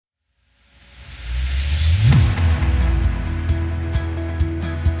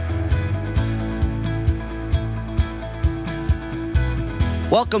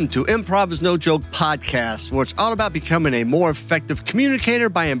Welcome to Improv is No Joke podcast, where it's all about becoming a more effective communicator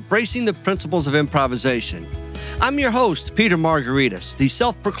by embracing the principles of improvisation. I'm your host, Peter Margaritis, the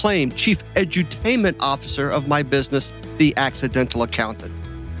self-proclaimed Chief Edutainment Officer of my business, The Accidental Accountant.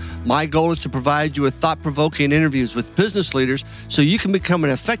 My goal is to provide you with thought-provoking interviews with business leaders so you can become an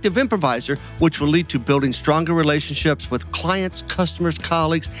effective improviser, which will lead to building stronger relationships with clients, customers,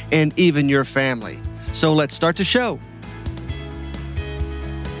 colleagues, and even your family. So let's start the show.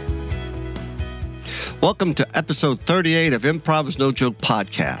 Welcome to episode 38 of Improv is No Joke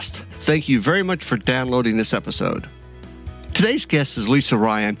podcast. Thank you very much for downloading this episode. Today's guest is Lisa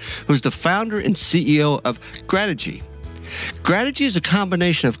Ryan, who is the founder and CEO of Grategy. Grategy is a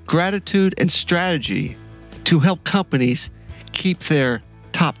combination of gratitude and strategy to help companies keep their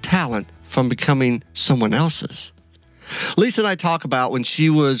top talent from becoming someone else's. Lisa and I talk about when she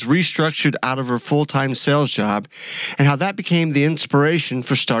was restructured out of her full-time sales job and how that became the inspiration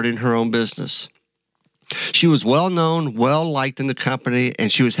for starting her own business. She was well-known, well-liked in the company,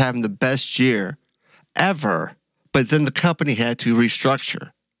 and she was having the best year ever. But then the company had to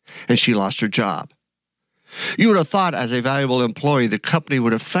restructure, and she lost her job. You would have thought as a valuable employee, the company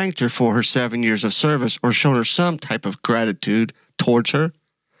would have thanked her for her 7 years of service or shown her some type of gratitude towards her.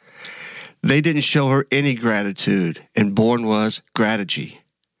 They didn't show her any gratitude, and born was Grategy.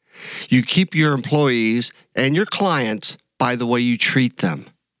 You keep your employees and your clients by the way you treat them.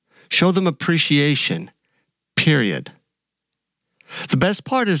 Show them appreciation. Period. The best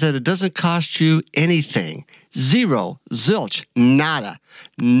part is that it doesn't cost you anything. Zero, zilch, nada,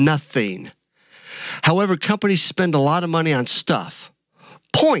 nothing. However, companies spend a lot of money on stuff.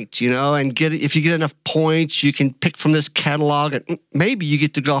 Points, and if you get enough points, you can pick from this catalog and maybe you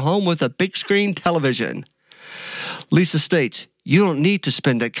get to go home with a big screen television. Lisa states, you don't need to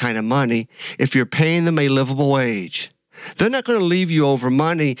spend that kind of money if you're paying them a livable wage. They're not going to leave you over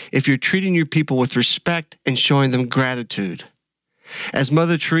money if you're treating your people with respect and showing them gratitude. As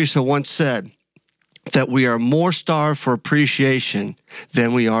Mother Teresa once said, that we are more starved for appreciation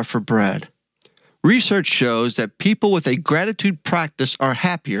than we are for bread. Research shows that people with a gratitude practice are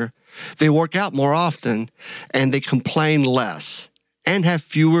happier, they work out more often, and they complain less, and have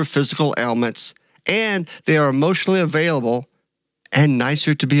fewer physical ailments, and they are emotionally available and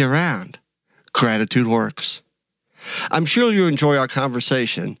nicer to be around. Gratitude works. I'm sure you'll enjoy our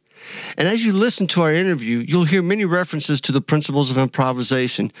conversation. And as you listen to our interview, you'll hear many references to the principles of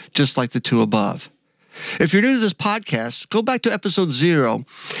improvisation, just like the two above. If you're new to this podcast, go back to episode 0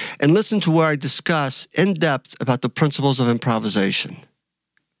 and listen to where I discuss in depth about the principles of improvisation.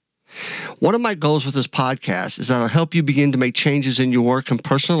 One of my goals with this podcast is that I'll help you begin to make changes in your work and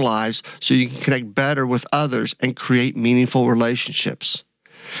personal lives so you can connect better with others and create meaningful relationships.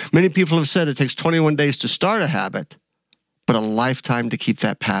 Many people have said it takes 21 days to start a habit, but a lifetime to keep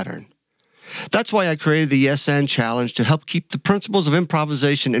that pattern. That's why I created the Yes and Challenge to help keep the principles of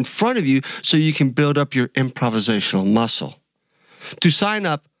improvisation in front of you so you can build up your improvisational muscle. To sign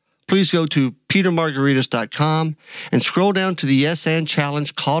up, please go to petermargaritis.com and scroll down to the Yes and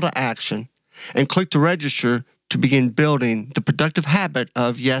Challenge call to action and click to register to begin building the productive habit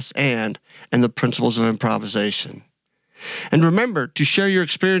of yes and the principles of improvisation. And remember to share your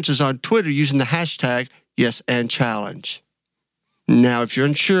experiences on Twitter using the hashtag YesAndChallenge. Now, if you're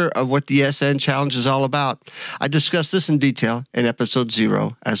unsure of what the Yes and Challenge is all about, I discussed this in detail in episode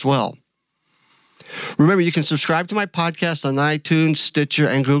 0 as well. Remember, you can subscribe to my podcast on iTunes, Stitcher,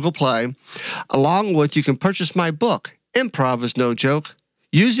 and Google Play. Along with, you can purchase my book, Improv is No Joke,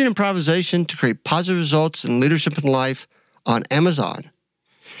 Using Improvisation to Create Positive Results in Leadership and Life, on Amazon.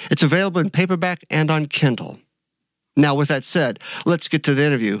 It's available in paperback and on Kindle. Now, with that said, let's get to the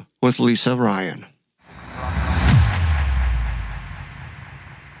interview with Lisa Ryan.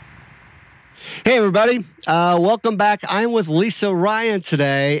 Hey, everybody. Welcome back. I'm with Lisa Ryan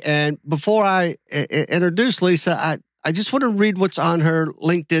today. And before I introduce Lisa, I just want to read what's on her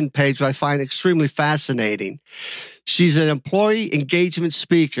LinkedIn page, which I find extremely fascinating. She's an employee engagement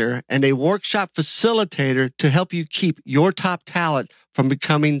speaker and a workshop facilitator to help you keep your top talent from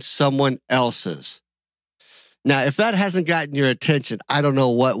becoming someone else's. Now, if that hasn't gotten your attention, I don't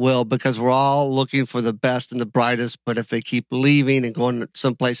know what will, because we're all looking for the best and the brightest. But if they keep leaving and going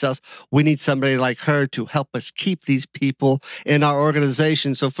someplace else, we need somebody like her to help us keep these people in our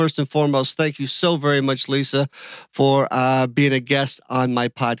organization. So first and foremost, thank you so very much, Lisa, for being a guest on my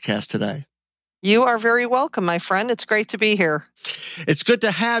podcast today. You are very welcome, my friend. It's great to be here. It's good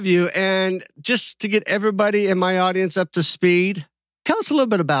to have you. And just to get everybody in my audience up to speed, tell us a little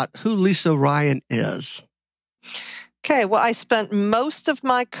bit about who Lisa Ryan is. Okay, well, I spent most of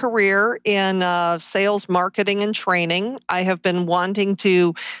my career in sales, marketing, and training. I have been wanting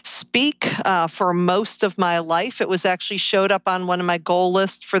to speak for most of my life. It was actually showed up on one of my goal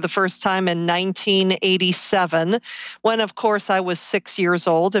lists for the first time in 1987, when, of course, I was 6 years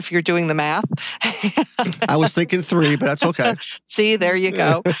old, if you're doing the math. I was thinking 3, but that's okay. See, there you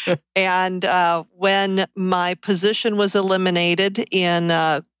go. And when my position was eliminated in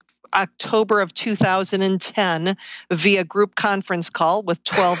October of 2010 via group conference call with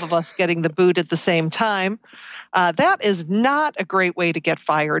 12 of us getting the boot at the same time. That is not a great way to get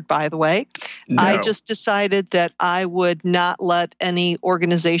fired, by the way. No. I just decided that I would not let any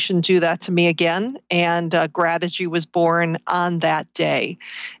organization do that to me again. And Grategy was born on that day.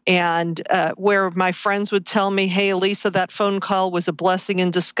 And where my friends would tell me, hey, Lisa, that phone call was a blessing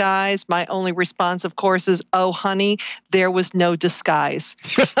in disguise. My only response, of course, is, oh, honey, there was no disguise.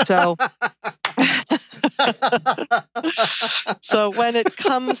 So, so when it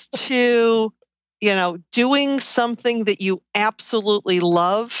comes to doing something that you absolutely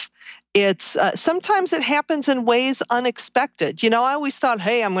love, it's sometimes it happens in ways unexpected. I always thought,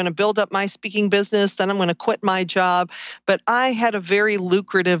 hey, I'm going to build up my speaking business, then I'm going to quit my job. But I had a very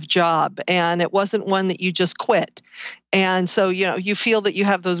lucrative job, and it wasn't one that you just quit. And so, you feel that you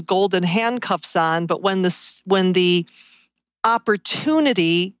have those golden handcuffs on, but when the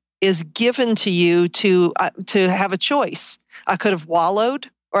opportunity is given to you to have a choice, I could have wallowed,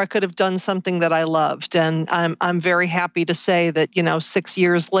 or I could have done something that I loved. And I'm very happy to say that, 6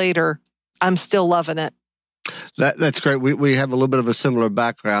 years later, I'm still loving it. That's great. We have a little bit of a similar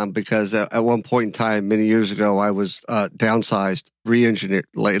background because at one point in time, many years ago, I was downsized, re-engineered,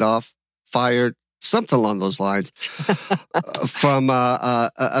 laid off, fired, something along those lines from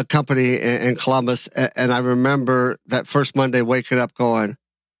a company in Columbus. And I remember that first Monday waking up going,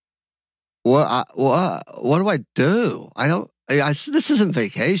 what do I do? I said, this isn't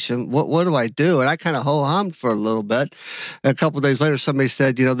vacation. What do I do? And I kind of ho-hummed for a little bit. A couple of days later, somebody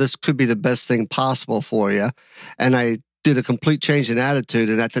said, this could be the best thing possible for you. And I did a complete change in attitude.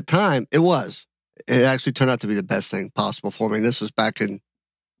 And at the time, it was. It actually turned out to be the best thing possible for me. And this was back in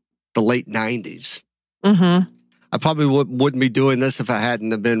the late 90s. Mm-hmm. I probably wouldn't be doing this if I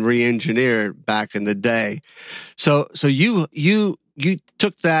hadn't have been re-engineered back in the day. So you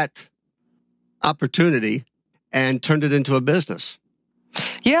took that opportunity and turned it into a business.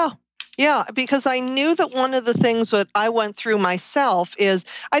 Yeah, because I knew that one of the things that I went through myself is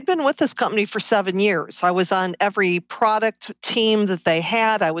I'd been with this company for 7 years. I was on every product team that they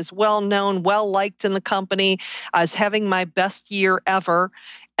had. I was well known, well liked in the company. I was having my best year ever.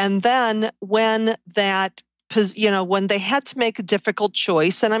 And then when when they had to make a difficult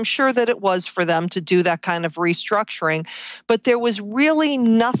choice, and I'm sure that it was for them to do that kind of restructuring, but there was really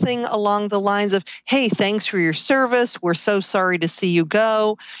nothing along the lines of, hey, thanks for your service. We're so sorry to see you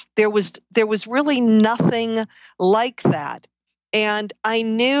go. There was really nothing like that. And I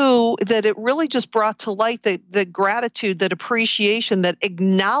knew that it really just brought to light the gratitude, that appreciation, that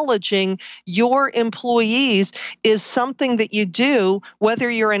acknowledging your employees is something that you do,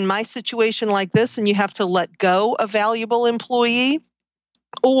 whether you're in my situation like this and you have to let go a valuable employee,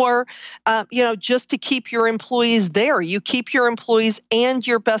 or, just to keep your employees there. You keep your employees and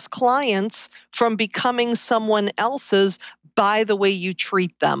your best clients from becoming someone else's by the way you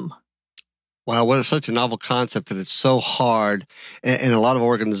treat them. Wow, what is such a novel concept that it's so hard in a lot of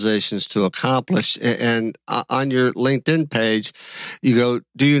organizations to accomplish. And on your LinkedIn page, you go,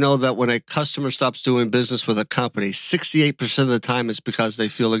 do you know that when a customer stops doing business with a company, 68% of the time it's because they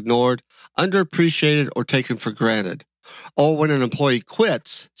feel ignored, underappreciated, or taken for granted? Or when an employee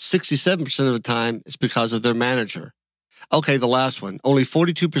quits, 67% of the time it's because of their manager. Okay, the last one. Only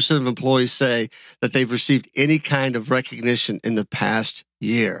 42% of employees say that they've received any kind of recognition in the past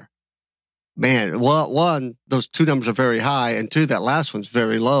year. Man, well, one, those two numbers are very high, and two, that last one's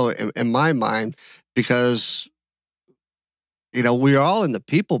very low in my mind because, we are all in the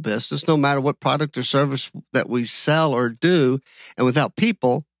people business, no matter what product or service that we sell or do. And without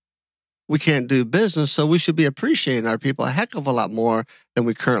people, we can't do business. So we should be appreciating our people a heck of a lot more than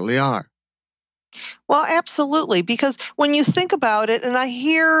we currently are. Well, absolutely, because when you think about it, and I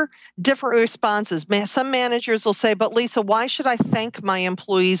hear different responses, some managers will say, but Lisa, why should I thank my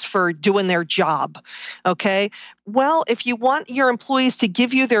employees for doing their job? Okay. Well, if you want your employees to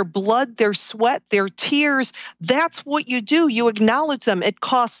give you their blood, their sweat, their tears, that's what you do. You acknowledge them. It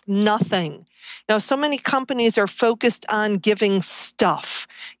costs nothing. So many companies are focused on giving stuff,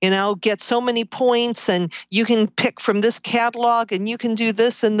 get so many points and you can pick from this catalog and you can do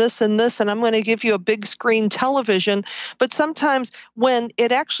this and this and this, and I'm going to give you a big screen television. But sometimes when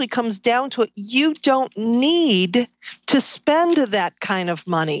it actually comes down to it, you don't need to spend that kind of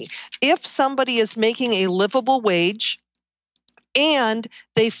money. If somebody is making a livable wage and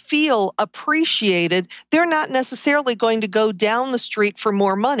they feel appreciated, they're not necessarily going to go down the street for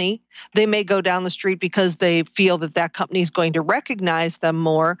more money. They may go down the street because they feel that company is going to recognize them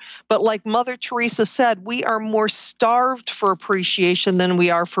more. But like Mother Teresa said, we are more starved for appreciation than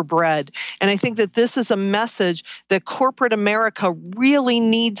we are for bread. And I think that this is a message that corporate America really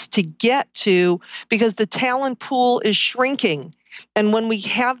needs to get to, because the talent pool is shrinking. And when we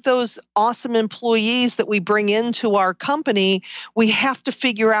have those awesome employees that we bring into our company, we have to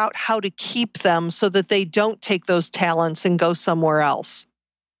figure out how to keep them so that they don't take those talents and go somewhere else.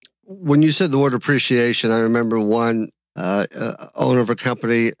 When you said the word appreciation, I remember one owner of a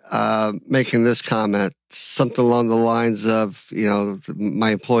company making this comment, something along the lines of,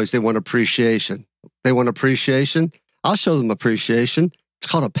 my employees, they want appreciation. They want appreciation. I'll show them appreciation. It's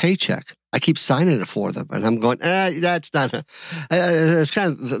called a paycheck. I keep signing it for them, and I'm going, that's not, it's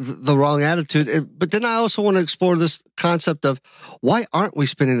kind of the wrong attitude. But then I also want to explore this concept of why aren't we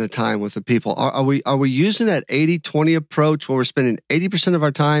spending the time with the people? Are we using that 80-20 approach where we're spending 80% of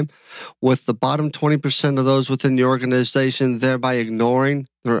our time with the bottom 20% of those within the organization, thereby ignoring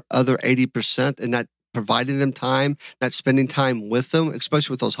their other 80% and not providing them time, not spending time with them,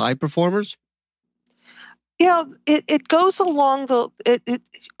 especially with those high performers? It goes along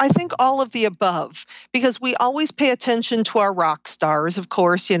I think all of the above, because we always pay attention to our rock stars. Of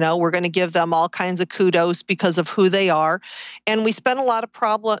course, we're going to give them all kinds of kudos because of who they are. And we spend a lot of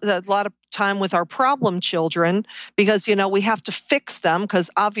time with our problem children because, we have to fix them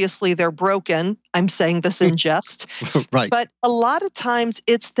because obviously they're broken. I'm saying this in jest. Right. But a lot of times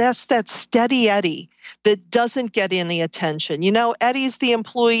it's that steady Eddie that doesn't get any attention. Eddie's the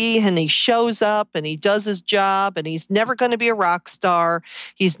employee and he shows up and he does his job and he's never going to be a rock star.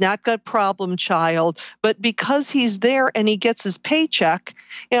 He's not got problem child, but because he's there and he gets his paycheck,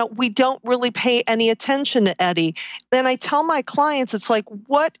 we don't really pay any attention to Eddie. Then I tell my clients, it's like,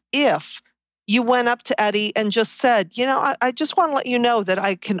 what if you went up to Eddie and just said, I just want to let you know that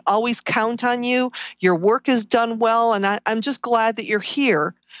I can always count on you. Your work is done well, and I'm just glad that you're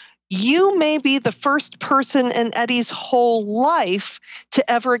here. You may be the first person in Eddie's whole life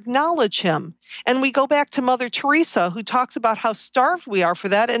to ever acknowledge him. And we go back to Mother Teresa, who talks about how starved we are for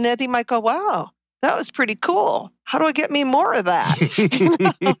that. And Eddie might go, wow, that was pretty cool. How do I get me more of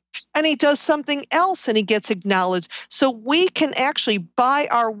that? And he does something else and he gets acknowledged. So we can actually, by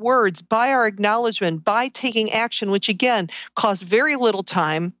our words, by our acknowledgement, by taking action, which again costs very little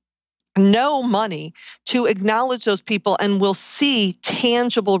time, no money, to acknowledge those people, and we'll see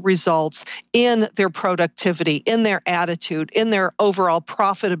tangible results in their productivity, in their attitude, in their overall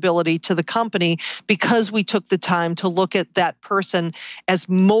profitability to the company, because we took the time to look at that person as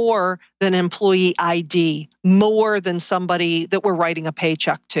more than employee ID, more than somebody that we're writing a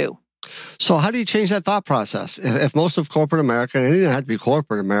paycheck to. So how do you change that thought process? If most of corporate America, and it doesn't have to be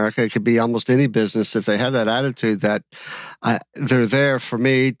corporate America, it could be almost any business, if they have that attitude that they're there for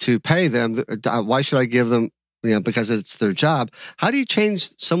me to pay them, why should I give them, because it's their job? How do you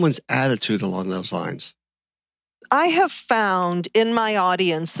change someone's attitude along those lines? I have found in my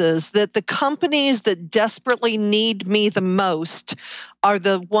audiences that the companies that desperately need me the most are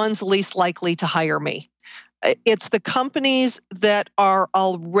the ones least likely to hire me. It's the companies that are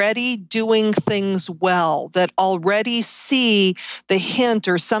already doing things well, that already see the hint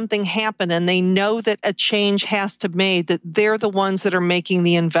or something happen, and they know that a change has to be made, that they're the ones that are making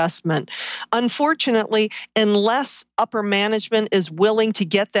the investment. Unfortunately, unless upper management is willing to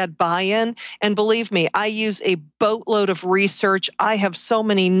get that buy-in, and believe me, I use a boatload of research. I have so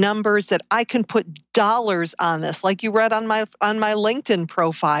many numbers that I can put dollars on this, like you read on my LinkedIn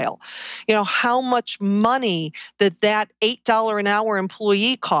profile. How much money that $8 an hour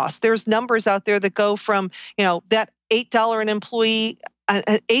employee costs. There's numbers out there that go from, that $8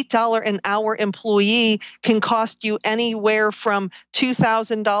 an hour employee can cost you anywhere from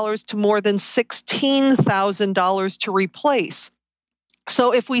 $2,000 to more than $16,000 to replace.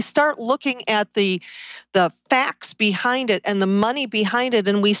 So if we start looking at the facts behind it and the money behind it,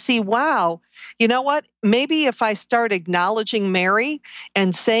 and we see, wow, you know what? Maybe if I start acknowledging Mary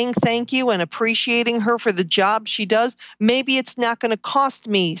and saying thank you and appreciating her for the job she does, maybe it's not going to cost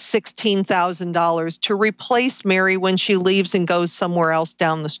me $16,000 to replace Mary when she leaves and goes somewhere else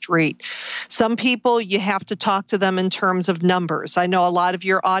down the street. Some people, you have to talk to them in terms of numbers. I know a lot of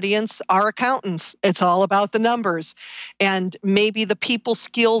your audience are accountants. It's all about the numbers. And maybe the people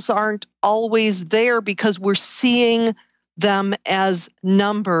skills aren't always there because we're seeing them as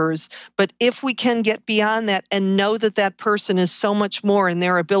numbers. But if we can get beyond that and know that that person is so much more in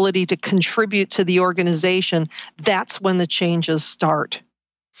their ability to contribute to the organization, that's when the changes start.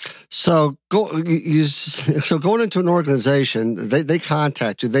 So going into an organization, they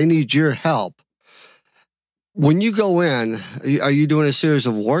contact you, they need your help. When you go in, are you doing a series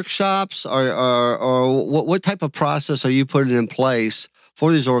of workshops, or what type of process are you putting in place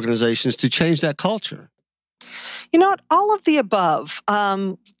for these organizations to change that culture? You know what? All of the above.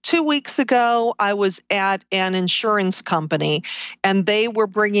 2 weeks ago, I was at an insurance company, and they were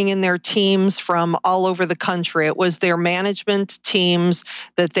bringing in their teams from all over the country. It was their management teams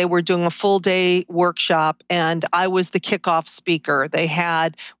that they were doing a full day workshop, and I was the kickoff speaker. They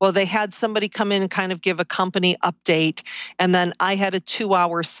had somebody come in and kind of give a company update, and then I had a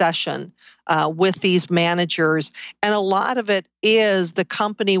 2-hour session with these managers. And a lot of it is the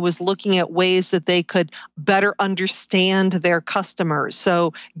company was looking at ways that they could better understand their customers.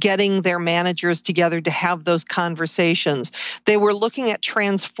 So getting their managers together to have those conversations. They were looking at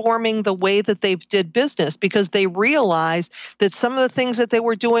transforming the way that they did business because they realized that some of the things that they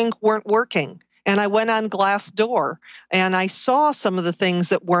were doing weren't working. And I went on Glassdoor and I saw some of the things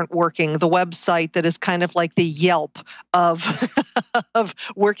that weren't working, the website that is kind of like the Yelp of, of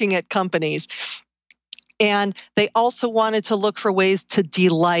working at companies. And they also wanted to look for ways to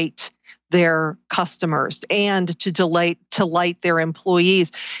delight their customers and to delight their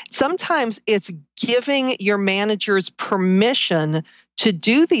employees. Sometimes it's giving your managers permission to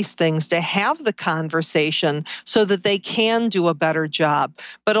do these things, to have the conversation so that they can do a better job.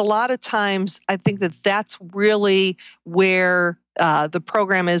 But a lot of times, I think that that's really where the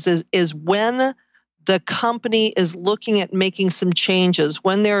program is when the company is looking at making some changes,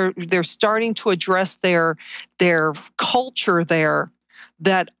 when they're starting to address their culture there,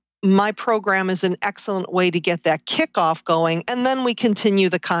 that my program is an excellent way to get that kickoff going, and then we continue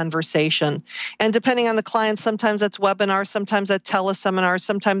the conversation. And depending on the client, sometimes that's webinars, sometimes that's teleseminars,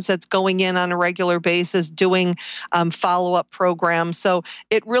 sometimes that's going in on a regular basis, doing follow-up programs. So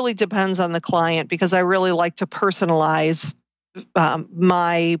it really depends on the client because I really like to personalize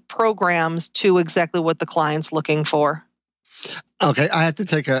my programs to exactly what the client's looking for. Okay, I have to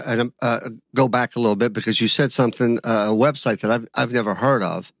take go back a little bit because you said something, a website that I've never heard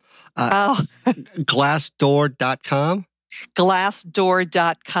of. Glassdoor.com?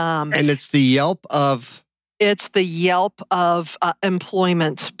 Glassdoor.com. And it's the Yelp of? It's the Yelp of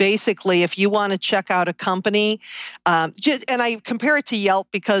employment. Basically, if you want to check out a company, and I compare it to Yelp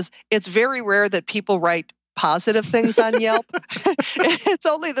because it's very rare that people write positive things on Yelp. It's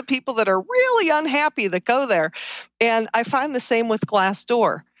only the people that are really unhappy that go there. And I find the same with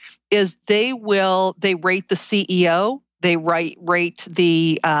Glassdoor, is they rate the CEO. They rate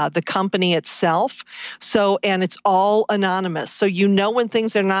the company itself. So, and it's all anonymous. So you know when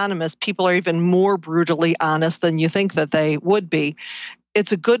things are anonymous, people are even more brutally honest than you think that they would be.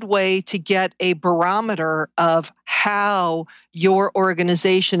 It's a good way to get a barometer of how your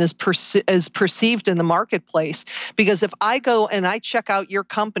organization is perceived in the marketplace. Because if I go and I check out your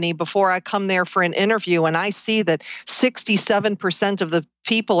company before I come there for an interview and I see that 67% of the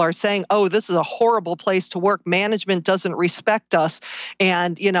people are saying, oh, this is a horrible place to work, management doesn't respect us,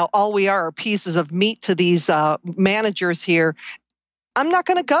 and all we are pieces of meat to these managers here, I'm not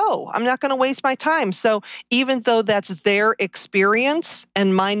going to go. I'm not going to waste my time. So even though that's their experience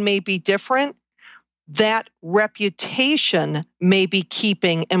and mine may be different, that reputation may be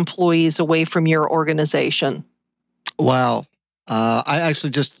keeping employees away from your organization. Wow. I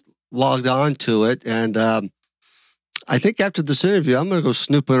actually just logged on to it, and I think after this interview, I'm going to go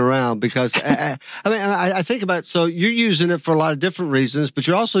snooping around because I think about, so you're using it for a lot of different reasons, but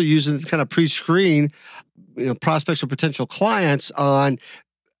you're also using it to kind of pre-screen prospects or potential clients on,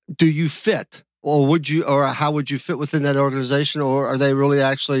 do you fit, or how would you fit within that organization, or are they really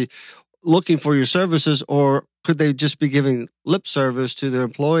actually looking for your services, or could they just be giving lip service to their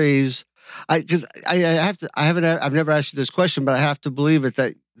employees? Because I've never asked you this question, but I have to believe it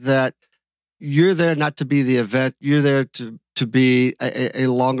that you're there not to be the event. You're there to be a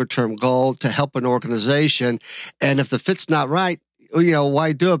longer term goal, to help an organization. And if the fit's not right,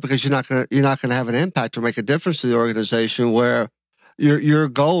 why do it? Because you're not going to have an impact or make a difference to the organization where your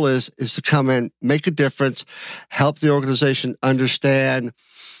goal is to come in, make a difference, help the organization understand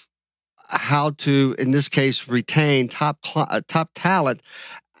how to, in this case, retain top talent,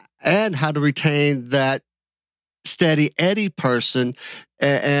 and how to retain that steady Eddie person,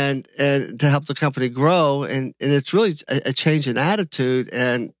 and to help the company grow. And it's really a change in attitude,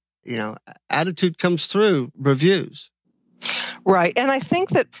 and attitude comes through reviews. Right. And I think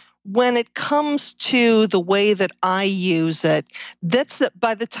that when it comes to the way that I use it,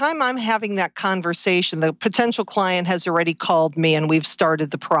 by the time I'm having that conversation, the potential client has already called me and we've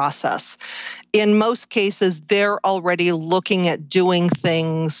started the process. In most cases, they're already looking at doing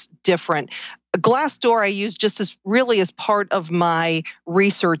things different. Glassdoor I use just as part of my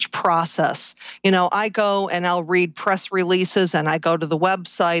research process. I go and I'll read press releases, and I go to the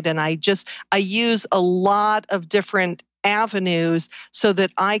website, and I use a lot of different avenues so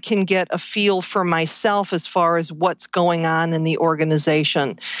that I can get a feel for myself as far as what's going on in the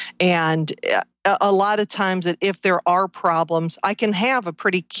organization. And a lot of times, if there are problems, I can have a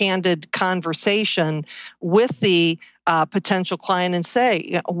pretty candid conversation with the potential client and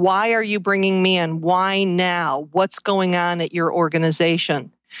say, why are you bringing me in? Why now? What's going on at your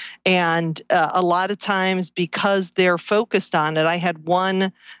organization? And a lot of times, because they're focused on it, I had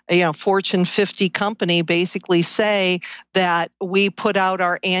one, Fortune 50 company basically say that we put out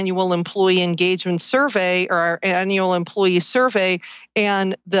our annual employee engagement survey, or our annual employee survey,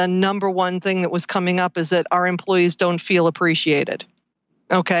 and the number one thing that was coming up is that our employees don't feel appreciated.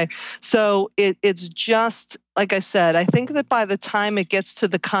 Okay, so it's just, like I said, I think that by the time it gets to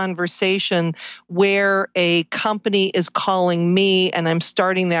the conversation where a company is calling me and I'm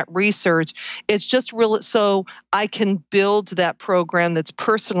starting that research, it's just really so I can build that program that's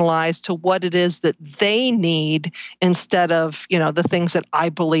personalized to what it is that they need, instead of, the things that I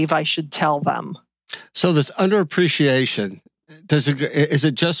believe I should tell them. So this underappreciation, is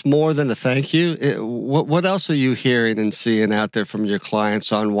it just more than a thank you? What else are you hearing and seeing out there from your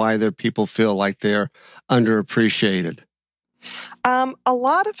clients on why their people feel like they're underappreciated? A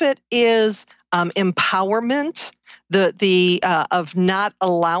lot of it is empowerment. Of not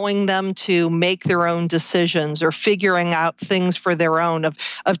allowing them to make their own decisions or figuring out things for their own,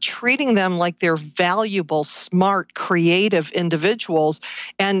 of treating them like they're valuable, smart, creative individuals,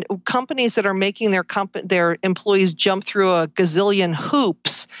 and companies that are making their employees jump through a gazillion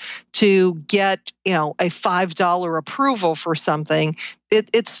hoops to get a $5 approval for something.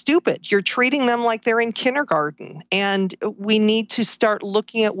 It's stupid. You're treating them like they're in kindergarten. And we need to start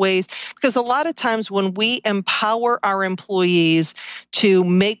looking at ways, because a lot of times when we empower our employees to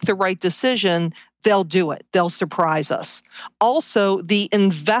make the right decision, they'll do it. They'll surprise us. Also, the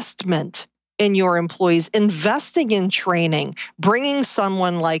investment in your employees, investing in training, bringing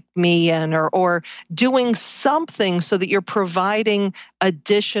someone like me in, or doing something so that you're providing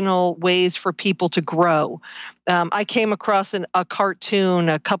additional ways for people to grow. I came across a cartoon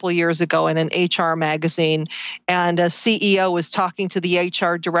a couple of years ago in an HR magazine, and a CEO was talking to the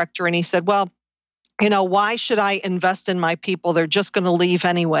HR director, and he said, well, why should I invest in my people? They're just going to leave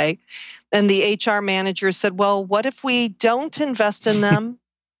anyway. And the HR manager said, well, what if we don't invest in them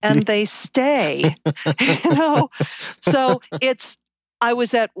and they stay? So I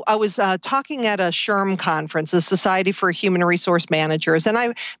was talking at a SHRM conference, the Society for Human Resource Managers, and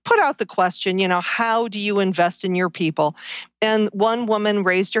I put out the question, how do you invest in your people? And one woman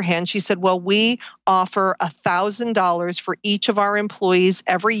raised her hand. She said, well, we offer $1,000 for each of our employees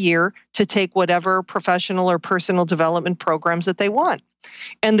every year to take whatever professional or personal development programs that they want.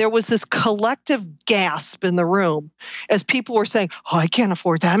 And there was this collective gasp in the room as people were saying, oh, I can't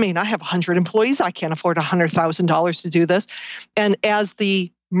afford that. I mean, I have 100 employees. I can't afford $100,000 to do this. And as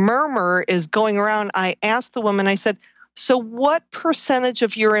the murmur is going around, I asked the woman, I said, so what percentage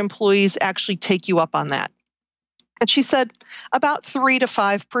of your employees actually take you up on that? And she said, about 3 to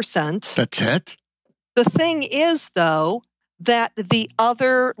 5%. That's it? The thing is, though, that the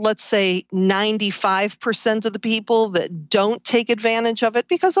other, let's say 95% of the people that don't take advantage of it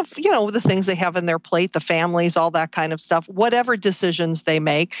because of, the things they have in their plate, the families, all that kind of stuff, whatever decisions they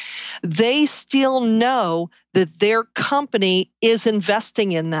make, they still know that their company is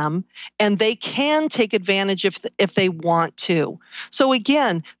investing in them and they can take advantage if they want to. So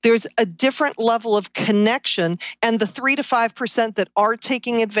again, there's a different level of connection, and the 3 to 5% that are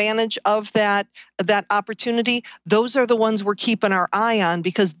taking advantage of that opportunity, those are the ones we're keeping our eye on,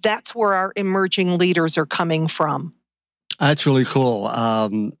 because that's where our emerging leaders are coming from. That's really cool.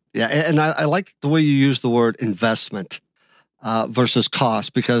 Yeah, and I like the way you use the word investment versus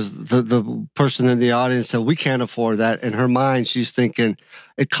cost, because the person in the audience said, we can't afford that. In her mind, she's thinking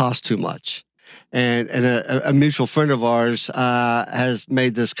it costs too much. And a mutual friend of ours has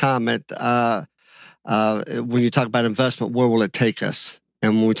made this comment. When you talk about investment, where will it take us?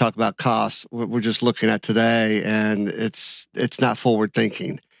 And when we talk about costs, we're just looking at today, and it's not forward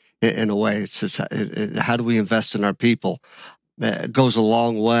thinking in a way. It's just, how do we invest in our people? It goes a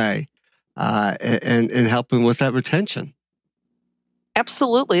long way in helping with that retention.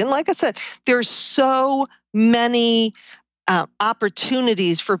 Absolutely. And like I said, there's so many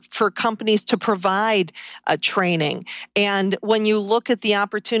opportunities for companies to provide training. And when you look at the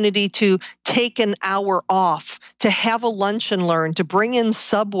opportunity to take an hour off, to have a lunch and learn, to bring in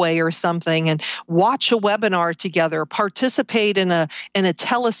Subway or something and watch a webinar together, participate in a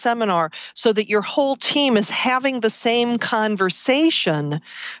teleseminar so that your whole team is having the same conversation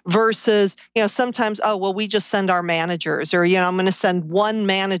versus, sometimes, we just send our managers, or, I'm going to send one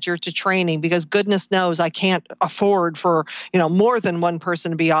manager to training because goodness knows I can't afford for more than one person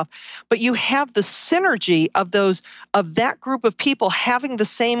to be off. But you have the synergy of that group of people having the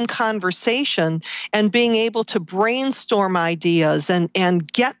same conversation and being able to brainstorm ideas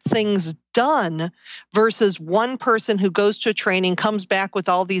and get things done versus one person who goes to a training, comes back with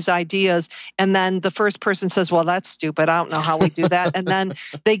all these ideas, and then the first person says, well, that's stupid. I don't know how we do that. And then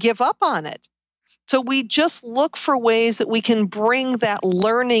they give up on it. So we just look for ways that we can bring that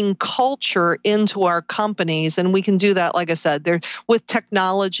learning culture into our companies. And we can do that, like I said, with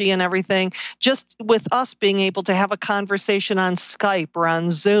technology and everything, just with us being able to have a conversation on Skype or on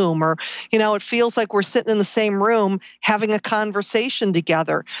Zoom, or, it feels like we're sitting in the same room having a conversation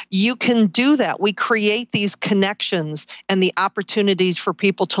together. You can do that. We create these connections and the opportunities for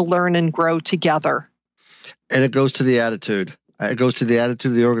people to learn and grow together. And it goes to the attitude. It goes to the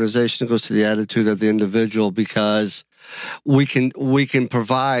attitude of the organization. It goes to the attitude of the individual, because we can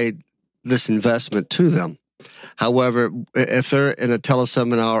provide this investment to them. However, if they're in a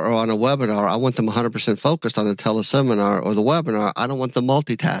teleseminar or on a webinar, I want them 100% focused on the teleseminar or the webinar. I don't want them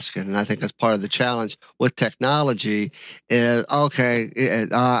multitasking. And I think that's part of the challenge with technology is, okay,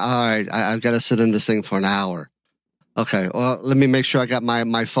 all right, I've got to sit in this thing for an hour. Okay, well, let me make sure I got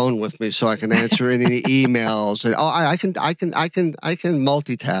my phone with me so I can answer any emails. And, I can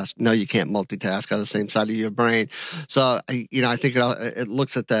multitask. No, you can't multitask on the same side of your brain. So, I think it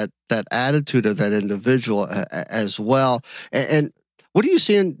looks at that attitude of that individual as well. And what are you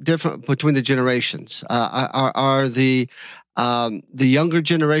seeing different between the generations? Are the younger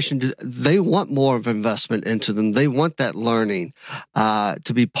generation, they want more of investment into them. They want that learning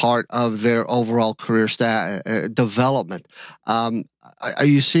to be part of their overall career development. Are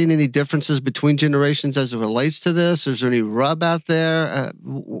you seeing any differences between generations as it relates to this? Is there any rub out there?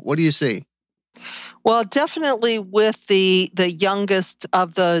 What do you see? Well, definitely with the youngest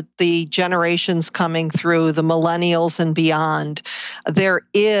of the generations coming through, the millennials and beyond, there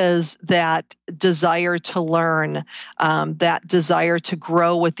is that desire to learn, that desire to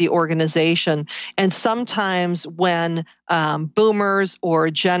grow with the organization. And sometimes when boomers or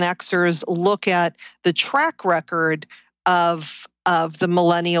Gen Xers look at the track record of the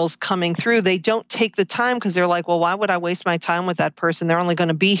millennials coming through, they don't take the time because they're like, well, why would I waste my time with that person? They're only going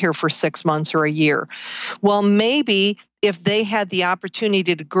to be here for 6 months or a year. Well, maybe if they had the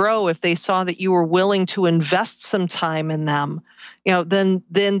opportunity to grow, if they saw that you were willing to invest some time in them,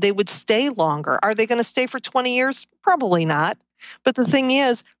 then they would stay longer. Are they going to stay for 20 years? Probably not. But the thing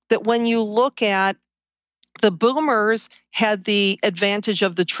is that when you look at the boomers had the advantage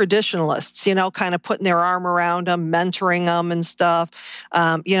of the traditionalists, kind of putting their arm around them, mentoring them and stuff.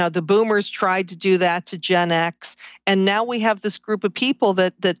 The boomers tried to do that to Gen X. And now we have this group of people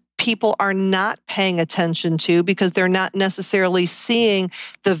that people are not paying attention to because they're not necessarily seeing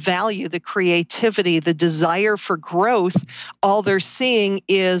the value, the creativity, the desire for growth. All they're seeing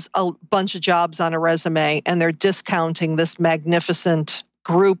is a bunch of jobs on a resume, and they're discounting this magnificent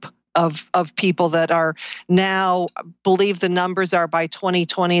group of people that are now, believe the numbers are by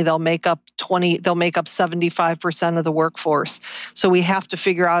 2020 they'll make up 75% of the workforce. So we have to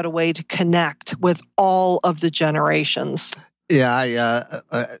figure out a way to connect with all of the generations. Yeah,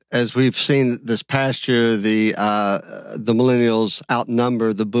 as we've seen this past year, the millennials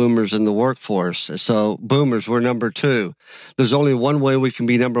outnumber the boomers in the workforce. So boomers, we're number 2. There's only one way we can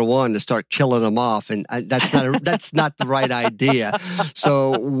be number 1, to start killing them off, and that's not the right idea.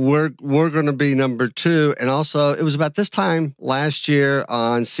 So we're going to be number 2. And also, it was about this time last year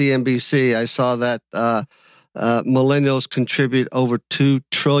on CNBC, I saw that millennials contribute over $2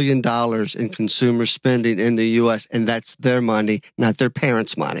 trillion in consumer spending in the U.S., and that's their money, not their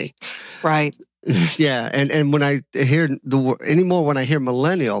parents' money. Right. Yeah, and when I hear when I hear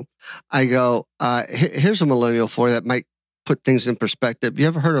millennial, I go, here's a millennial for you that might put things in perspective. You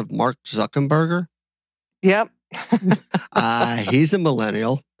ever heard of Mark Zuckerberg? Yep. He's a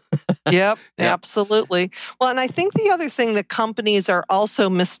millennial. Yep, absolutely. Well, and I think the other thing that companies are also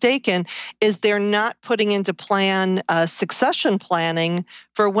mistaken is they're not putting into plan succession planning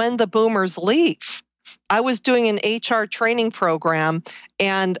for when the boomers leave. I was doing an HR training program,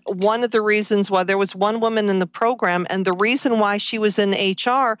 and one of the reasons why there was one woman in the program, and the reason why she was in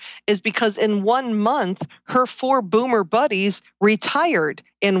HR is because in 1 month, her 4 boomer buddies retired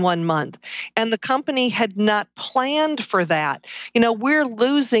in 1 month. And the company had not planned for that. We're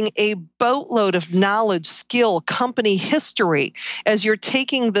losing a boatload of knowledge, skill, company history as you're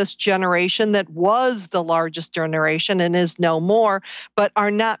taking this generation that was the largest generation and is no more, but are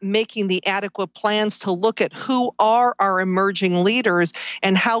not making the adequate plans to look at who are our emerging leaders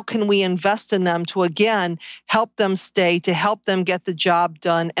and how can we invest in them to, again, help them stay, to help them get the job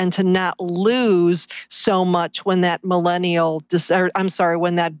done, and to not lose so much when that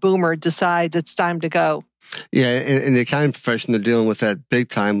when that boomer decides it's time to go. Yeah, in the accounting profession, they're dealing with that big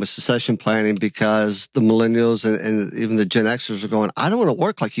time with succession planning because the millennials and even the Gen Xers are going, I don't want to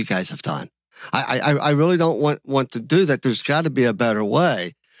work like you guys have done. I really don't want to do that. There's got to be a better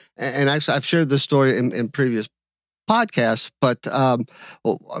way. And actually, I've shared this story in previous podcasts, but at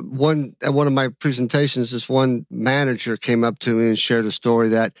one of my presentations, this one manager came up to me and shared a story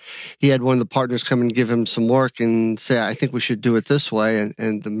that he had one of the partners come and give him some work and say, I think we should do it this way.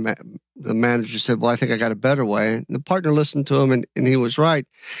 And the manager said, well, I think I got a better way. And the partner listened to him and he was right.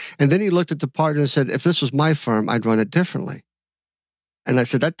 And then he looked at the partner and said, if this was my firm, I'd run it differently. And I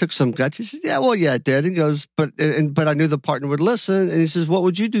said, that took some guts. He said, yeah, it did. He goes, but I knew the partner would listen. And he says, what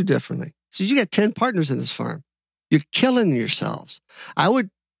would you do differently? He says, you got 10 partners in this firm. You're killing yourselves. I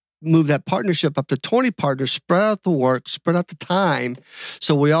would move that partnership up to 20 partners, spread out the work, spread out the time,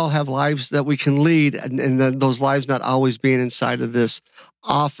 so we all have lives that we can lead, and then those lives not always being inside of this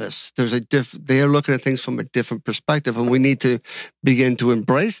office. They are looking at things from a different perspective, and we need to begin to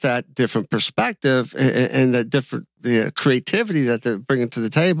embrace that different perspective and the creativity that they're bringing to the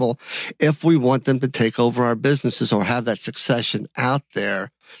table if we want them to take over our businesses or have that succession out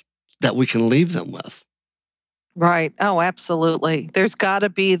there that we can leave them with. Right. Oh, absolutely. There's got to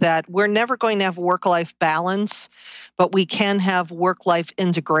be that. We're never going to have work-life balance, but we can have work-life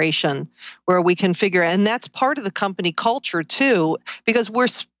integration where we can figure, and that's part of the company culture too, because we're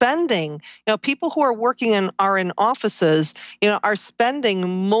spending, people who are working in offices, are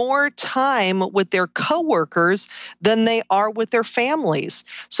spending more time with their coworkers than they are with their families.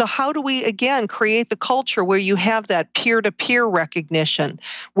 So how do we, again, create the culture where you have that peer-to-peer recognition,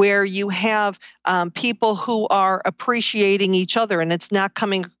 where you have people who are appreciating each other, and it's not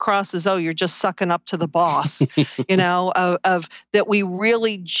coming across as, oh, you're just sucking up to the boss, of that we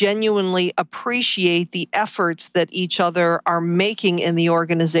really genuinely appreciate the efforts that each other are making in the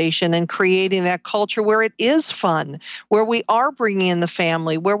organization and creating that culture where it is fun, where we are bringing in the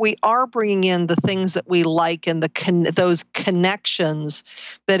family, where we are bringing in the things that we like and those connections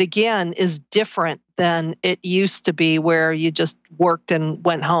that, again, is different than it used to be where you just worked and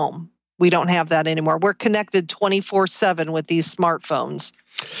went home. We don't have that anymore. We're connected 24/7 with these smartphones.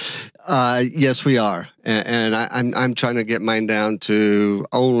 Yes, we are. And I'm trying to get mine down to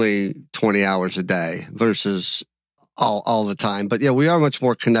only 20 hours a day versus all the time. But yeah, we are much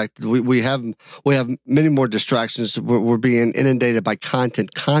more connected. We have many more distractions. We're being inundated by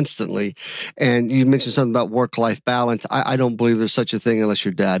content constantly. And you mentioned something about work-life balance. I don't believe there's such a thing unless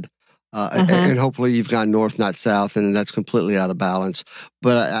you're dead. And hopefully you've gone north, not south, and that's completely out of balance.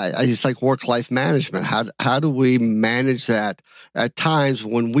 But I just like work-life management. How do we manage that at times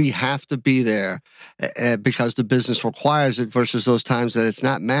when we have to be there because the business requires it versus those times that it's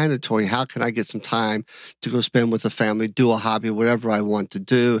not mandatory? How can I get some time to go spend with the family, do a hobby, whatever I want to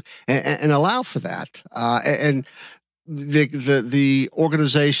do, and allow for that? And the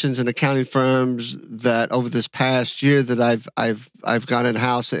organizations and accounting firms that over this past year that I've gone in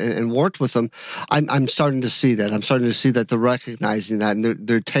house and worked with them, I'm starting to see that. I'm starting to see that they're recognizing that, and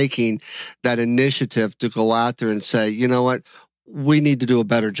they're taking that initiative to go out there and say, you know what, we need to do a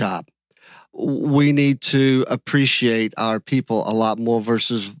better job. We need to appreciate our people a lot more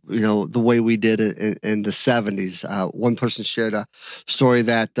versus, the way we did it in the 70s. One person shared a story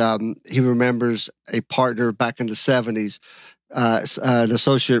that he remembers a partner back in the 70s, an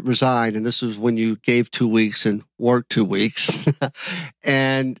associate resigned, and this was when you gave 2 weeks and worked 2 weeks.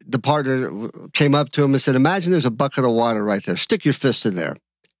 And the partner came up to him and said, imagine there's a bucket of water right there. Stick your fist in there.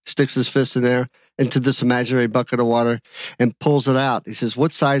 Sticks his fist in there into this imaginary bucket of water and pulls it out. He says,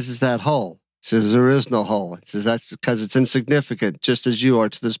 what size is that hole? He says, there is no hole. He says, that's because it's insignificant, just as you are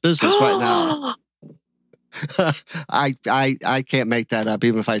to this business right now. I can't make that up,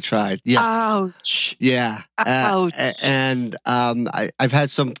 even if I tried. Yeah. Ouch. Yeah. Ouch. And I've had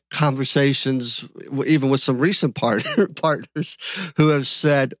some conversations, even with some recent partners who have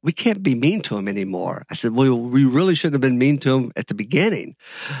said, we can't be mean to him anymore. I said, well, we really shouldn't have been mean to him at the beginning.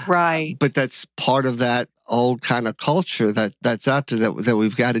 Right. But that's part of that old kind of culture that's out there that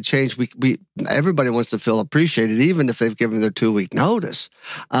we've got to change. Everybody wants to feel appreciated, even if they've given their 2-week notice.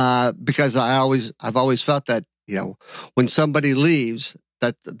 Because I've always felt that, when somebody leaves,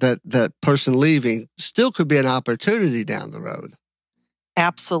 that person leaving still could be an opportunity down the road.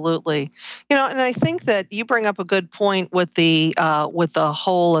 Absolutely. And I think that you bring up a good point with the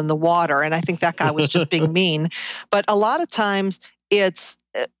hole in the water. And I think that guy was just being mean. But a lot of times it's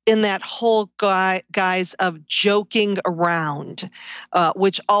in that whole guise of joking around,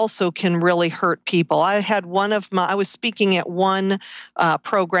 which also can really hurt people. I was speaking at one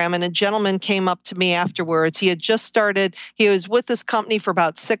program, and a gentleman came up to me afterwards. He was with this company for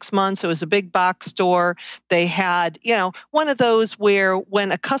about 6 months. It was a big box store. They had, one of those where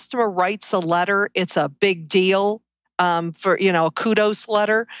when a customer writes a letter, it's a big deal for, a kudos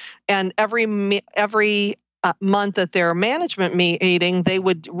letter. And every month at their management meeting, they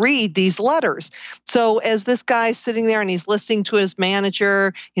would read these letters. So as this guy's sitting there and he's listening to his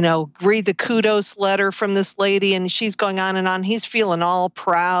manager, read the kudos letter from this lady, and she's going on and on, he's feeling all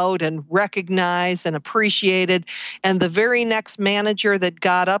proud and recognized and appreciated. And the very next manager that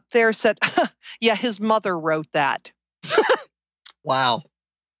got up there said, yeah, his mother wrote that. Wow.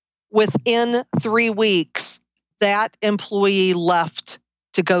 Within 3 weeks, that employee left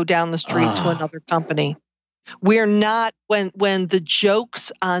to go down the street to another company. We're not, when the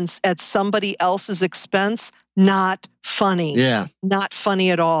jokes at somebody else's expense, not funny. Yeah. Not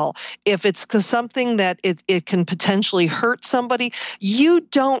funny at all. If it's something that it can potentially hurt somebody, you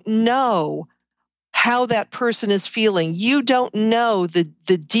don't know how that person is feeling. You don't know the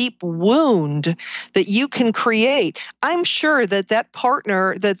deep wound that you can create. I'm sure that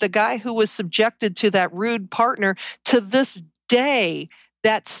partner, that the guy who was subjected to that rude partner, to this day,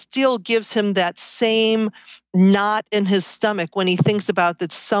 that still gives him that same knot in his stomach when he thinks about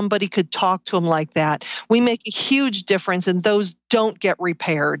that somebody could talk to him like that. We make a huge difference, and those don't get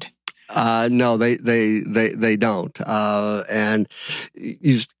repaired. No, they don't. And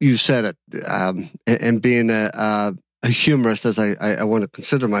you said it. And being a humorist, as I want to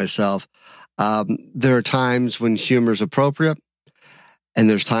consider myself, there are times when humor is appropriate, and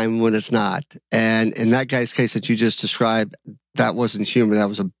there's time when it's not. And in that guy's case that you just described, that wasn't humor. That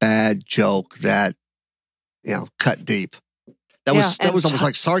was a bad joke that, cut deep. That was almost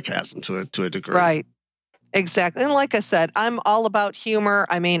like sarcasm to a degree. Right. Exactly. And like I said, I'm all about humor.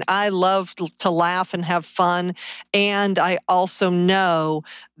 I mean, I love to laugh and have fun. And I also know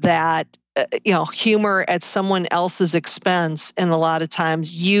that humor at someone else's expense, and a lot of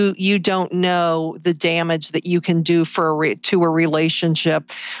times you don't know the damage that you can do to a relationship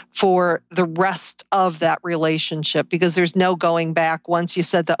for the rest of that relationship, because there's no going back once you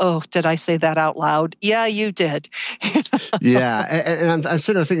said did I say that out loud? Yeah, you did. Yeah, and I'm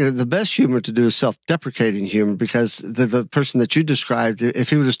sitting there thinking the best humor to do is self-deprecating humor, because the person that you described, if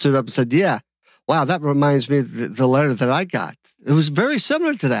he would have stood up and said, yeah, wow, that reminds me of the letter that I got. It was very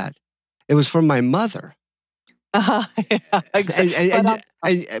similar to that. It was from my mother. Yeah,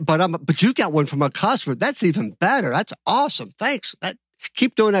 exactly. But you got one from a customer. That's even better. That's awesome. Thanks.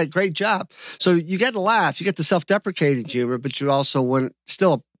 Keep doing that. Great job. So you get to laugh. You get the self-deprecating humor, but you also want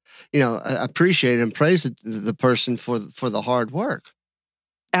still, appreciate and praise the person for the hard work.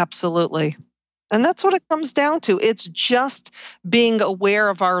 Absolutely. And that's what it comes down to. It's just being aware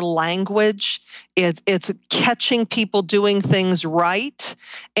of our language. It's catching people doing things right.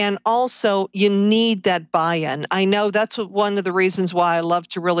 And also, you need that buy-in. I know that's one of the reasons why I love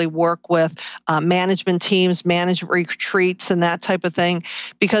to really work with management teams, management retreats, and that type of thing.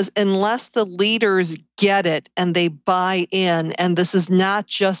 Because unless the leaders get it and they buy in, and this is not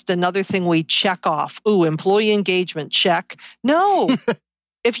just another thing we check off. Ooh, employee engagement, check. No.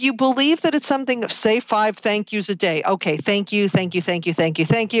 If you believe that it's something, say 5 thank yous a day. Okay, thank you, thank you, thank you, thank you,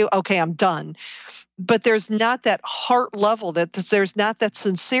 thank you. Okay, I'm done. But there's not that heart level, there's not that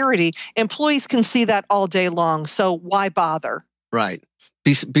sincerity. Employees can see that all day long, so why bother? Right.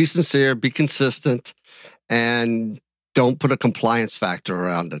 Be sincere, be consistent, and don't put a compliance factor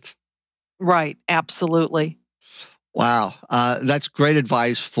around it. Right, absolutely. Wow. That's great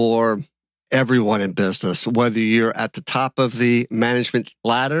advice for everyone in business, whether you're at the top of the management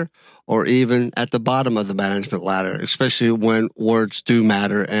ladder or even at the bottom of the management ladder, especially when words do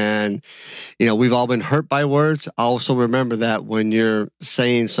matter. And, we've all been hurt by words. Also remember that when you're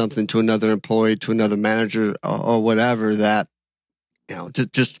saying something to another employee, to another manager or whatever, that,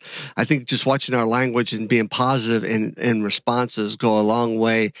 I think just watching our language and being positive in responses go a long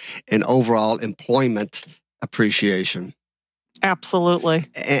way in overall employment appreciation. Absolutely.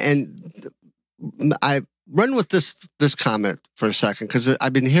 And I run with this comment for a second, because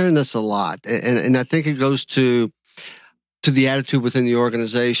I've been hearing this a lot, and I think it goes to the attitude within the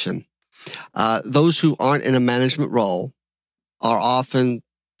organization. Those who aren't in a management role are often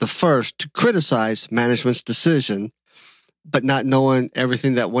the first to criticize management's decision, but not knowing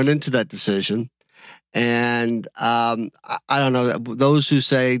everything that went into that decision. And I don't know, those who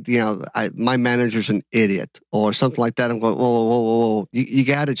say, my manager's an idiot or something like that, I'm going, whoa. You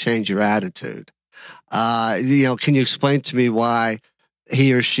got to change your attitude. Can you explain to me why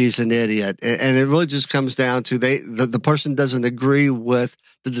he or she's an idiot? And it really just comes down to the person doesn't agree with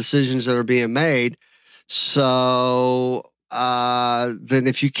the decisions that are being made. So then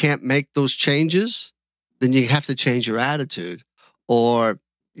if you can't make those changes, then you have to change your attitude, or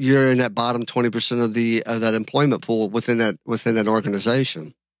you're in that bottom 20% of that employment pool within that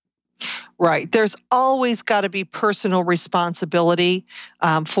organization. Right. There's always got to be personal responsibility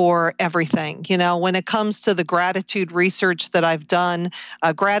for everything. When it comes to the gratitude research that I've done,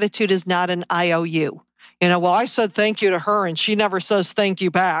 gratitude is not an IOU. I said thank you to her and she never says thank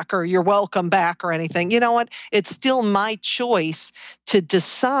you back or you're welcome back or anything. You know what? It's still my choice to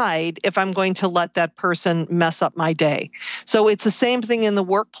decide if I'm going to let that person mess up my day. So it's the same thing in the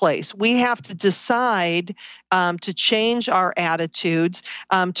workplace. We have to decide to change our attitudes,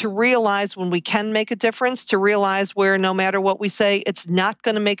 to realize when we can make a difference, to realize where no matter what we say, it's not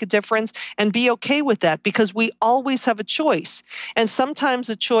going to make a difference, and be okay with that, because we always have a choice. And sometimes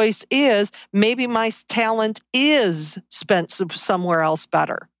the choice is maybe my talent is spent somewhere else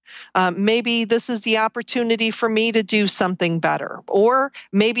better. Maybe this is the opportunity for me to do something better. Or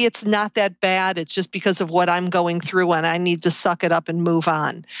maybe it's not that bad. It's just because of what I'm going through and I need to suck it up and move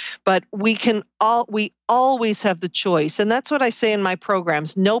on. But we always have the choice. And that's what I say in my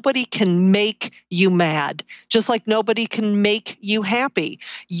programs. Nobody can make you mad, just like nobody can make you happy.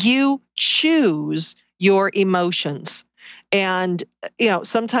 You choose your emotions. And,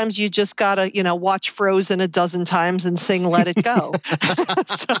 sometimes you just got to, watch Frozen a dozen times and sing Let It Go.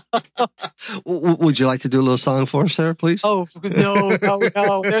 Would you like to do a little song for us, Sarah, please? Oh,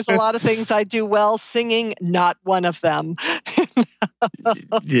 no. There's a lot of things I do well. Singing, not one of them.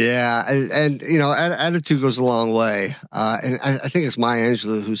 Yeah. And attitude goes a long way. And I think it's Maya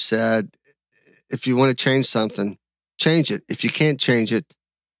Angelou who said, if you want to change something, change it. If you can't change it,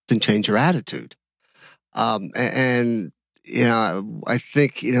 then change your attitude. I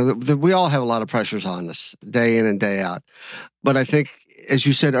think, we all have a lot of pressures on us day in and day out. But I think, as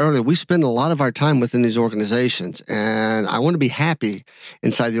you said earlier, we spend a lot of our time within these organizations, and I want to be happy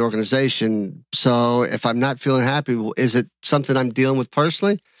inside the organization. So if I'm not feeling happy, is it something I'm dealing with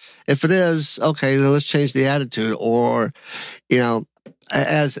personally? If it is, okay, then let's change the attitude. Or,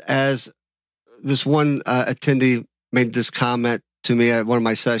 as this one attendee made this comment to me at one of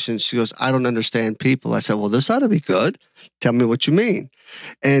my sessions, she goes, I don't understand people. I said, well, this ought to be good. Tell me what you mean.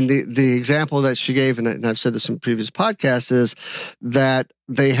 And the example that she gave, and I've said this in previous podcasts, is that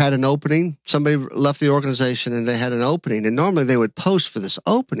they had an opening. Somebody left the organization and they had an opening. And normally they would post for this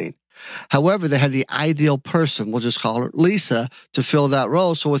opening. However, they had the ideal person, we'll just call her Lisa, to fill that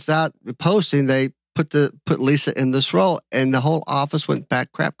role. So with that posting, they put Lisa in this role, and the whole office went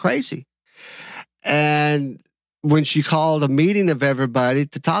crap crazy. And when she called a meeting of everybody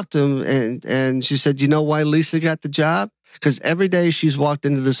to talk to them, and she said, you know why Lisa got the job? Because every day she's walked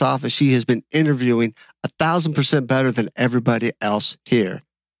into this office, she has been interviewing 1,000% better than everybody else here.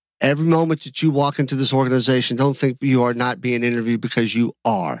 Every moment that you walk into this organization, don't think you are not being interviewed, because you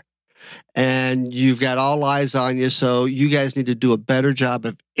are. And you've got all eyes on you, so you guys need to do a better job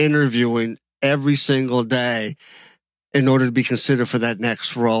of interviewing every single day in order to be considered for that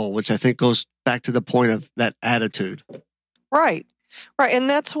next role, which I think goes back to the point of that attitude. Right. And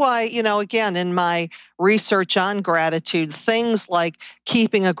that's why, again, in my research on gratitude, things like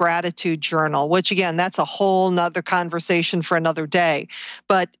keeping a gratitude journal, which again, that's a whole nother conversation for another day.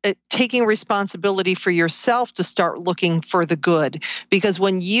 But taking responsibility for yourself to start looking for the good. Because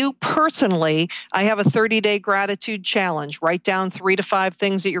when you personally, I have a 30-day gratitude challenge. Write down 3 to 5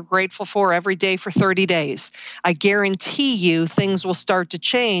 things that you're grateful for every day for 30 days. I guarantee you things will start to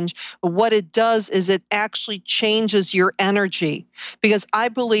change. But what it does is it actually changes your energy, because I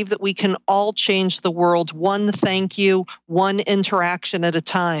believe that we can all change the world one thank you, one interaction at a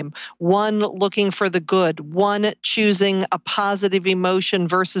time, one looking for the good, one choosing a positive emotion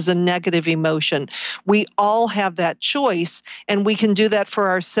versus a negative emotion. We all have that choice, and we can do that for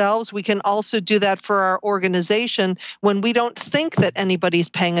ourselves. We can also do that for our organization when we don't think that anybody's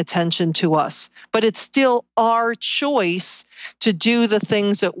paying attention to us. But it's still our choice to do the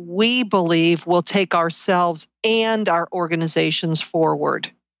things that we believe will take ourselves and our organizations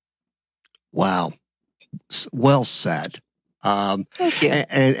forward. Wow. Well said. Thank you.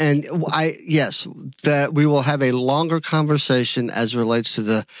 And yes, that we will have a longer conversation as it relates to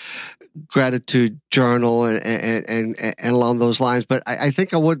the gratitude journal and along those lines. But I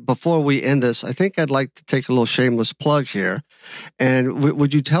think I would, before we end this, I think I'd like to take a little shameless plug here. And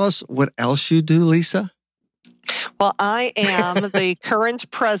would you tell us what else you do, Lisa? Well, I am the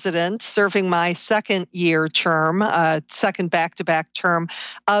current president, serving my second back-to-back term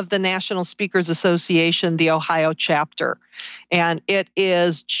of the National Speakers Association, the Ohio chapter. And it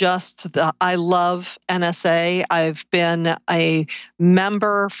is I love NSA. I've been a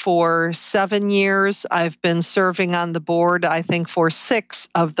member for 7 years. I've been serving on the board, I think, for 6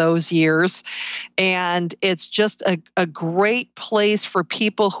 of those years. And it's just a great place for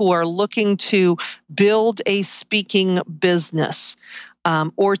people who are looking to build a speaking business.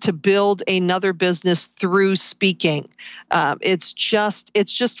 Or to build another business through speaking. It's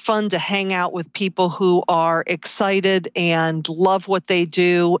just fun to hang out with people who are excited and love what they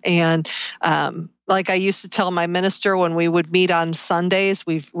do. And like I used to tell my minister when we would meet on Sundays,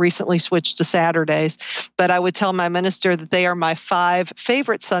 we've recently switched to Saturdays, but I would tell my minister that they are my 5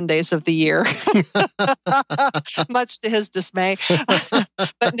 favorite Sundays of the year, much to his dismay.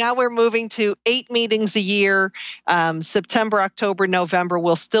 But now we're moving to 8 meetings a year. September, October, November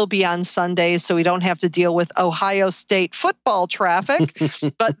will still be on Sundays, so we don't have to deal with Ohio State football traffic.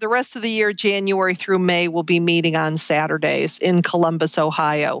 But the rest of the year, January through May, we'll be meeting on Saturdays in Columbus,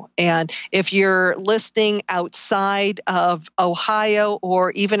 Ohio. And if you're listening outside of Ohio or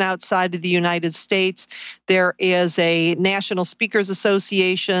even outside of the United States, there is a National Speakers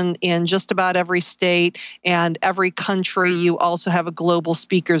Association in just about every state and every country. You also have a Global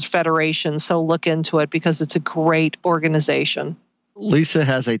Speakers Federation, so look into it because it's a great organization. Lisa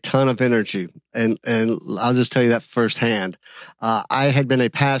has a ton of energy, and I'll just tell you that firsthand. I had been a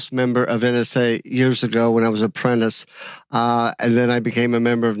past member of NSA years ago when I was an apprentice, and then I became a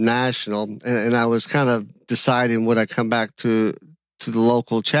member of National, and I was kind of deciding would I come back to the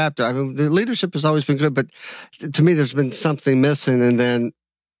local chapter. I mean, the leadership has always been good, but to me, there's been something missing, and then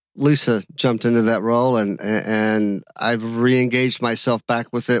Lisa jumped into that role, and I've re-engaged myself back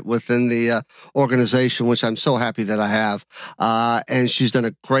with it within the organization, which I'm so happy that I have. And she's done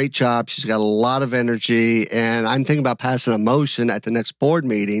a great job. She's got a lot of energy, and I'm thinking about passing a motion at the next board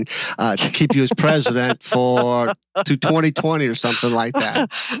meeting to keep you as president to 2020 or something like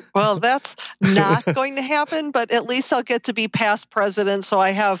that. Well, that's not going to happen, but at least I'll get to be past president, so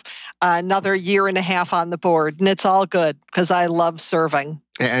I have another year and a half on the board, and it's all good because I love serving.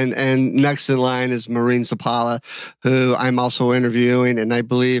 And next in line is Maureen Zapala, who I'm also interviewing, and I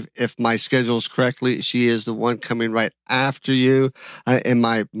believe if my schedule is correctly, she is the one coming right after you in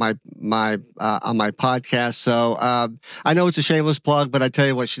my on my podcast. So I know it's a shameless plug, but I tell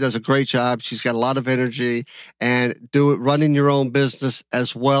you what, she does a great job. She's got a lot of energy, and running your own business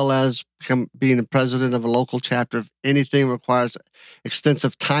as well as being the president of a local chapter of anything requires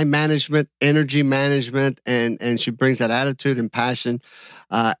extensive time management, energy management, and she brings that attitude and passion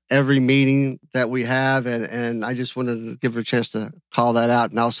every meeting that we have. And I just wanted to give her a chance to call that out,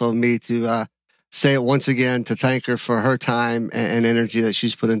 and also me to say it once again to thank her for her time and energy that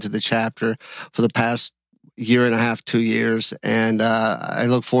she's put into the chapter for the past year and a half, 2 years. And I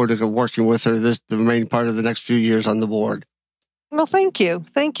look forward to working with her the remaining part of the next few years on the board. Well, thank you.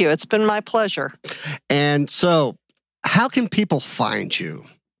 Thank you. It's been my pleasure. And so how can people find you?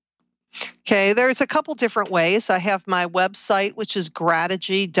 Okay, there's a couple different ways. I have my website, which is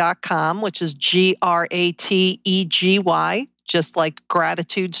Grategy.com, which is GRATEGY, just like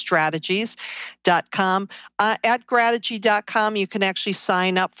gratitudestrategies.com. At Grategy.com, you can actually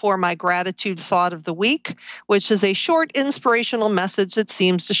sign up for my Gratitude Thought of the Week, which is a short inspirational message that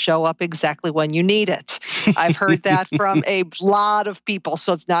seems to show up exactly when you need it. I've heard that from a lot of people,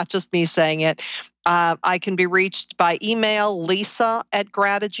 so it's not just me saying it. I can be reached by email,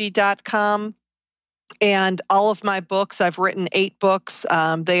 lisa@grategy.com. And all of my books, I've written 8 books.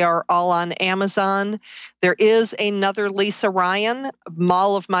 They are all on Amazon. There is another Lisa Ryan.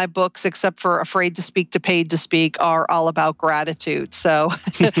 All of my books, except for Afraid to Speak to Paid to Speak, are all about gratitude. So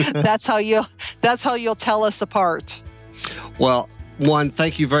that's how you'll tell us apart. Well, one,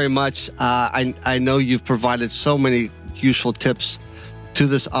 thank you very much. I know you've provided so many useful tips to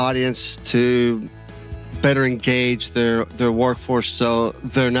this audience to better engage their workforce so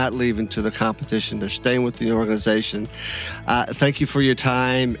they're not leaving to the competition. They're staying with the organization. Thank you for your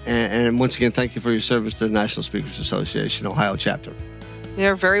time. And once again, thank you for your service to the National Speakers Association, Ohio chapter.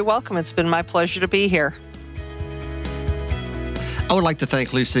 You're very welcome. It's been my pleasure to be here. I would like to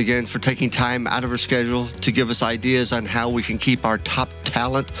thank Lisa again for taking time out of her schedule to give us ideas on how we can keep our top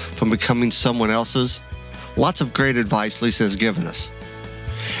talent from becoming someone else's. Lots of great advice Lisa has given us.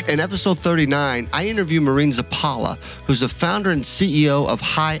 In episode 39, I interview Maureen Zappala, who's the founder and CEO of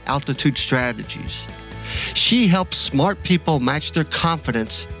High Altitude Strategies. She helps smart people match their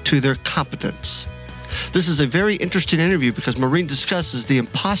confidence to their competence. This is a very interesting interview because Maureen discusses the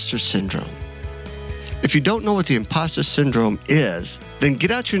imposter syndrome. If you don't know what the imposter syndrome is, then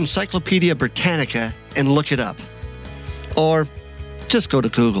get out your Encyclopedia Britannica and look it up. Or just go to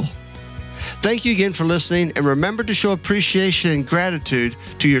Google. Thank you again for listening, and remember to show appreciation and gratitude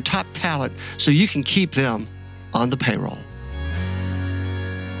to your top talent so you can keep them on the payroll.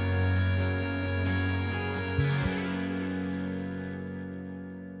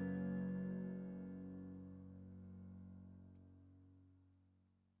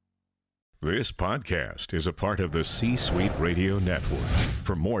 This podcast is a part of the C-Suite Radio Network.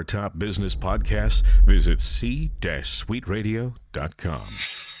 For more top business podcasts, visit c-suiteradio.com.